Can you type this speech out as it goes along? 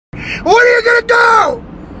What are you gonna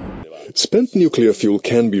do? Spent nuclear fuel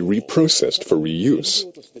can be reprocessed for reuse,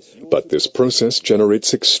 but this process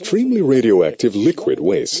generates extremely radioactive liquid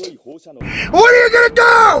waste. What are you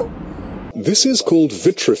gonna do? This is called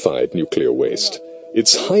vitrified nuclear waste.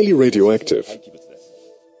 It's highly radioactive.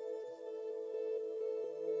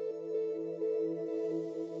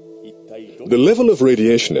 The level of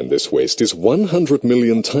radiation in this waste is 100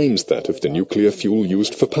 million times that of the nuclear fuel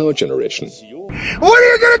used for power generation. What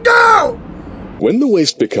are you gonna do? When the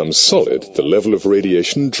waste becomes solid, the level of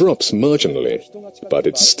radiation drops marginally, but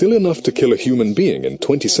it's still enough to kill a human being in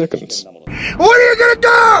 20 seconds. What are you gonna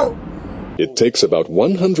do? It takes about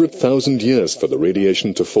 100,000 years for the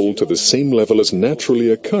radiation to fall to the same level as naturally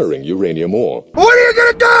occurring uranium ore. What are you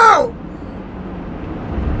gonna do?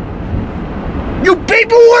 You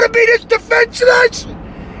people want to be this defenseless?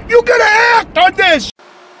 You gotta act on this!